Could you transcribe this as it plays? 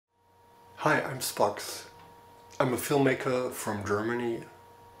Hi, I'm Spox. I'm a filmmaker from Germany,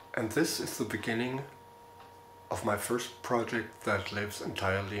 and this is the beginning of my first project that lives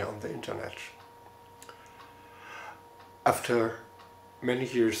entirely on the internet. After many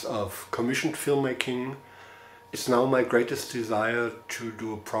years of commissioned filmmaking, it's now my greatest desire to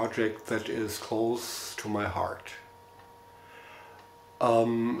do a project that is close to my heart.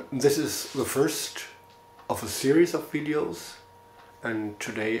 This is the first of a series of videos, and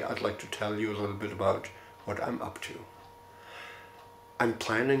today I'd like to tell you a little bit about what I'm up to. I'm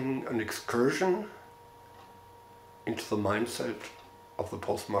planning an excursion into the mindset of the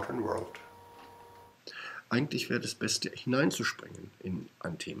postmodern world. Eigentlich wäre das Beste, hineinzuspringen in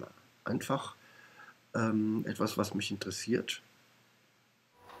ein Thema. Einfach etwas, was mich interessiert.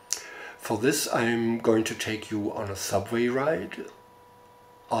 For this I'm going to take you on a subway ride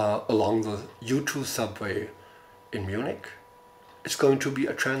along the youToo subway in Munich. It's going to be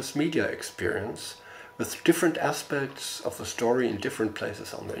a transmedia experience with different aspects of the story in different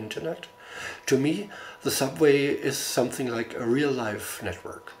places on the internet. To me, the subway is something like a real-life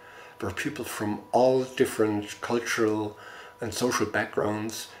network, where people from all different cultural and social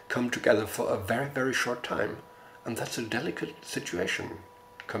backgrounds come together for a very, very short time. And that's a delicate situation,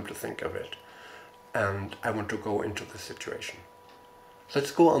 come to think of it. And I want to go into the situation. Let's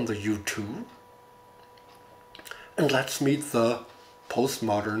go on the youToo and let's meet the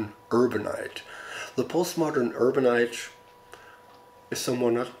postmodern urbanite. The postmodern urbanite is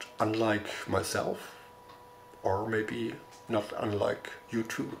someone not unlike myself, or maybe not unlike you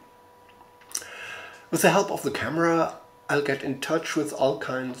too. With the help of the camera, I'll get in touch with all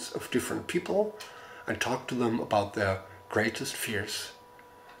kinds of different people and talk to them about their greatest fears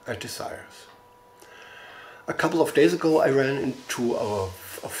and desires. A couple of days ago I ran into a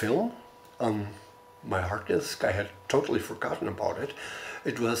film on my hard disk. I had totally forgotten about it.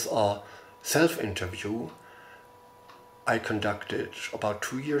 It was a self-interview I conducted about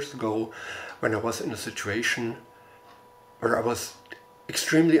 2 years ago when I was in a situation where I was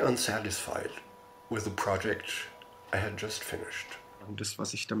extremely unsatisfied with the project I had just finished. Und das,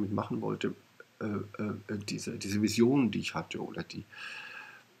 was ich damit machen wollte, diese Vision, die ich hatte, oder die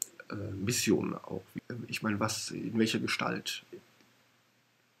Mission auch. Ich meine, in welcher Gestalt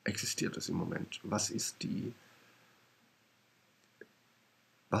existiert das im Moment? Was ist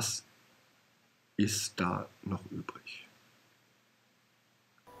da noch übrig?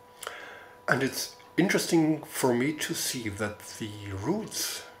 And it's interesting for me to see that the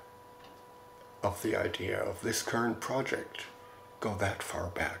roots of the idea of this current project go that far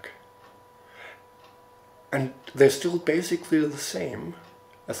back. And they're still basically the same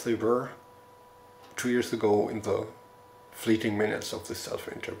as they were 2 years ago in the fleeting minutes of this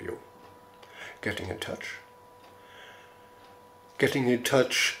self-interview. Getting in touch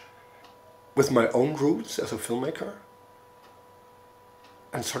with my own roots as a filmmaker,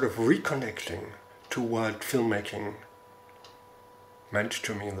 and sort of reconnecting to what filmmaking meant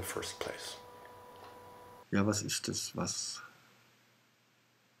to me in the first place. Ja, was ist das, was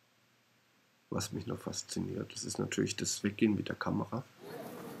mich noch fasziniert? Das ist natürlich das Weggehen mit der Kamera.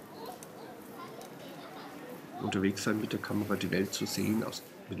 Unterwegs sein mit der Kamera, die Welt zu sehen,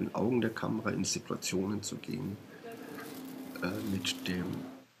 mit den Augen der Kamera in Situationen zu gehen, mit dem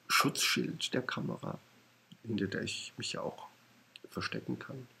Schutzschild der Kamera, hinter der ich mich ja auch verstecken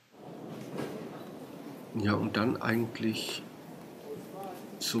kann. Ja, und dann eigentlich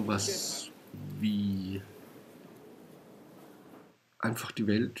sowas wie einfach die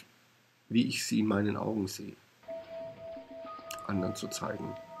Welt, wie ich sie in meinen Augen sehe, anderen zu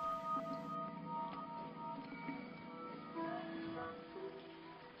zeigen.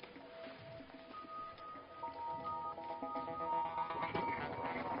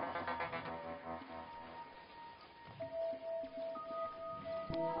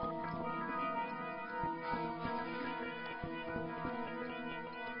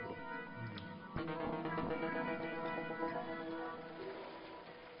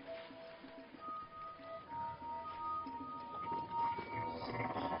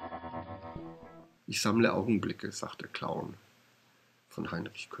 Ich sammle Augenblicke, sagt der Clown von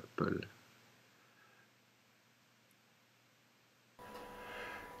Heinrich Böll.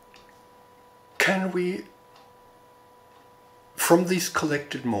 Can we, from these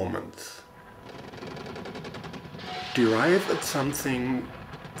collected moments, derive at something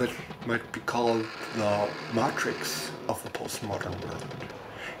that might be called the matrix of the postmodern world?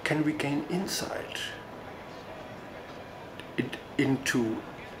 Can we gain insight into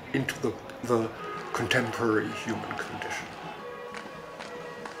the contemporary human condition?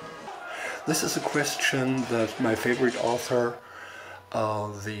 This is a question that my favorite author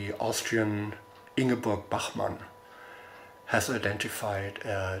the Austrian Ingeborg Bachmann has identified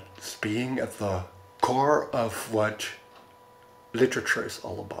as being at the core of what literature is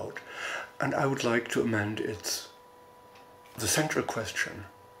all about. And I would like to amend it's the central question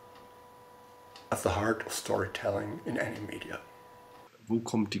at the heart of storytelling in any media. Wo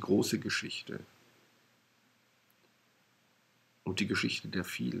kommt die große Geschichte und die Geschichte der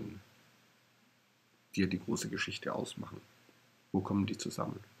vielen, die ja die große Geschichte ausmachen? Wo kommen die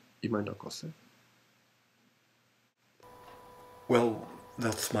zusammen? Immer in der Gosse? Well,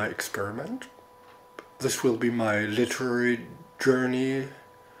 that's my experiment. This will be my literary journey,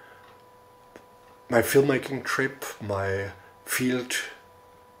 my filmmaking trip, my field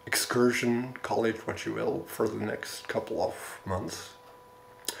excursion, call it what you will, for the next couple of months.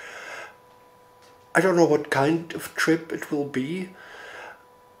 I don't know what kind of trip it will be.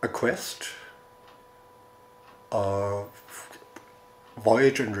 A quest, a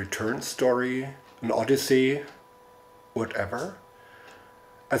voyage and return story, an odyssey, whatever.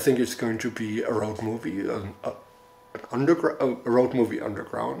 I think it's going to be a road movie, a road movie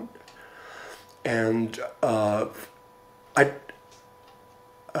underground, and I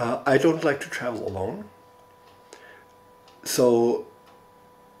don't like to travel alone. So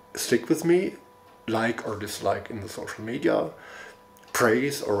stick with me, like or dislike in the social media,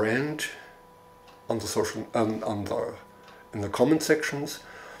 praise or rant on the social in the comment sections,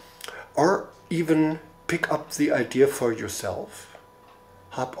 or even pick up the idea for yourself.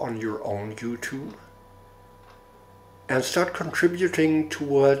 Hop on your own YouTube and start contributing to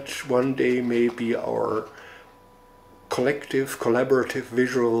what one day may be our collective, collaborative,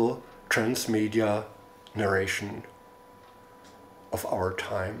 visual, transmedia narration of our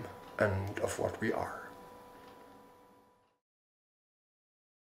time and of what we are.